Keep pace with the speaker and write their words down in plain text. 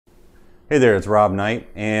Hey there, it's Rob Knight,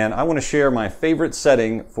 and I want to share my favorite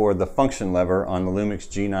setting for the function lever on the LUMIX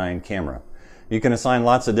G9 camera. You can assign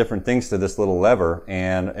lots of different things to this little lever,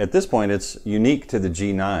 and at this point it's unique to the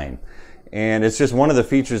G9. And it's just one of the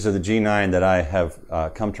features of the G9 that I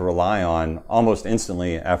have come to rely on almost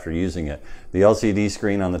instantly after using it. The LCD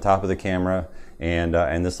screen on the top of the camera and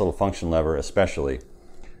this little function lever especially.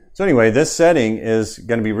 So anyway, this setting is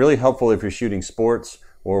going to be really helpful if you're shooting sports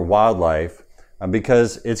or wildlife,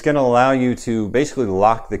 because it's going to allow you to basically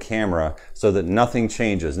lock the camera so that nothing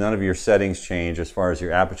changes. None of your settings change as far as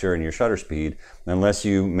your aperture and your shutter speed unless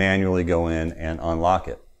you manually go in and unlock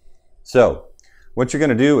it. So what you're going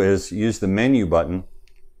to do is use the menu button,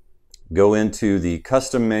 go into the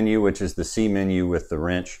custom menu, which is the C menu with the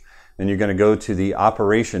wrench, then you're going to go to the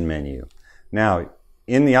operation menu. Now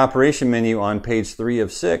in the operation menu on page 3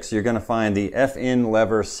 of 6, you're going to find the Fn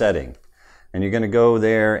lever setting, and you're going to go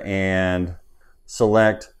there and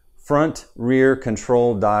select front rear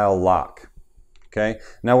control dial lock. Okay,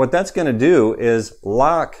 now what that's going to do is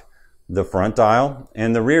lock the front dial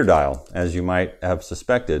and the rear dial, as you might have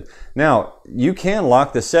suspected. Now you can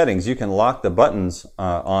lock the settings, you can lock the buttons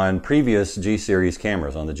on previous G series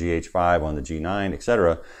cameras, on the GH5, on the G9,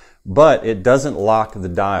 etc., but it doesn't lock the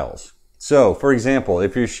dials. So for example,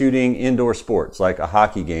 if you're shooting indoor sports like a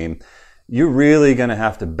hockey game, you're really going to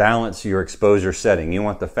have to balance your exposure setting. You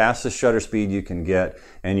want the fastest shutter speed you can get,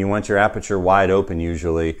 and you want your aperture wide open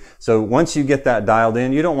usually. So once you get that dialed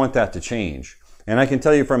in, you don't want that to change. And I can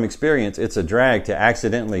tell you from experience, it's a drag to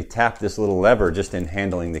accidentally tap this little lever just in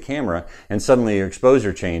handling the camera, and suddenly your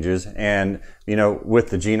exposure changes. And you know,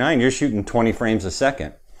 with the G9, you're shooting 20 frames a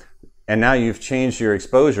second. And now you've changed your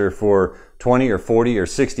exposure for 20 or 40 or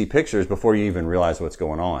 60 pictures before you even realize what's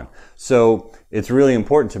going on. So it's really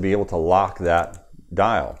important to be able to lock that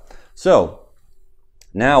dial. So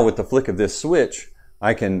now with the flick of this switch,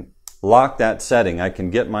 I can lock that setting. I can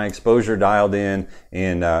get my exposure dialed in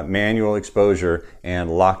manual exposure and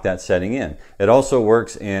lock that setting in. It also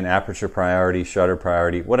works in aperture priority, shutter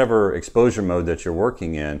priority, whatever exposure mode that you're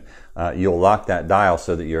working in. You'll lock that dial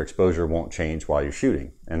so that your exposure won't change while you're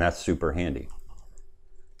shooting, and that's super handy.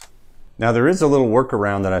 Now there is a little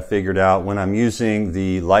workaround that I figured out when I'm using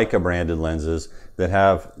the Leica branded lenses that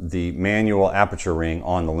have the manual aperture ring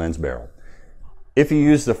on the lens barrel. If you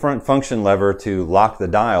use the front function lever to lock the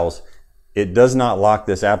dials, it does not lock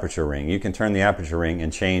this aperture ring. You can turn the aperture ring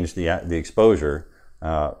and change the exposure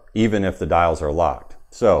even if the dials are locked.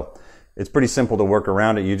 So it's pretty simple to work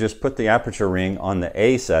around it. You just put the aperture ring on the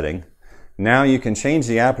A setting. Now you can change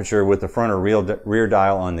the aperture with the front or rear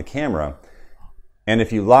dial on the camera. And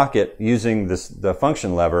if you lock it using the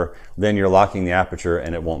function lever, then you're locking the aperture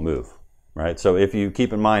and it won't move. Right? So if you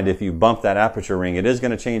keep in mind, if you bump that aperture ring, it is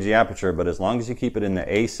going to change the aperture, but as long as you keep it in the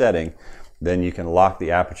A setting, then you can lock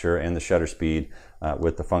the aperture and the shutter speed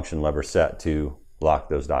with the function lever set to lock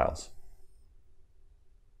those dials.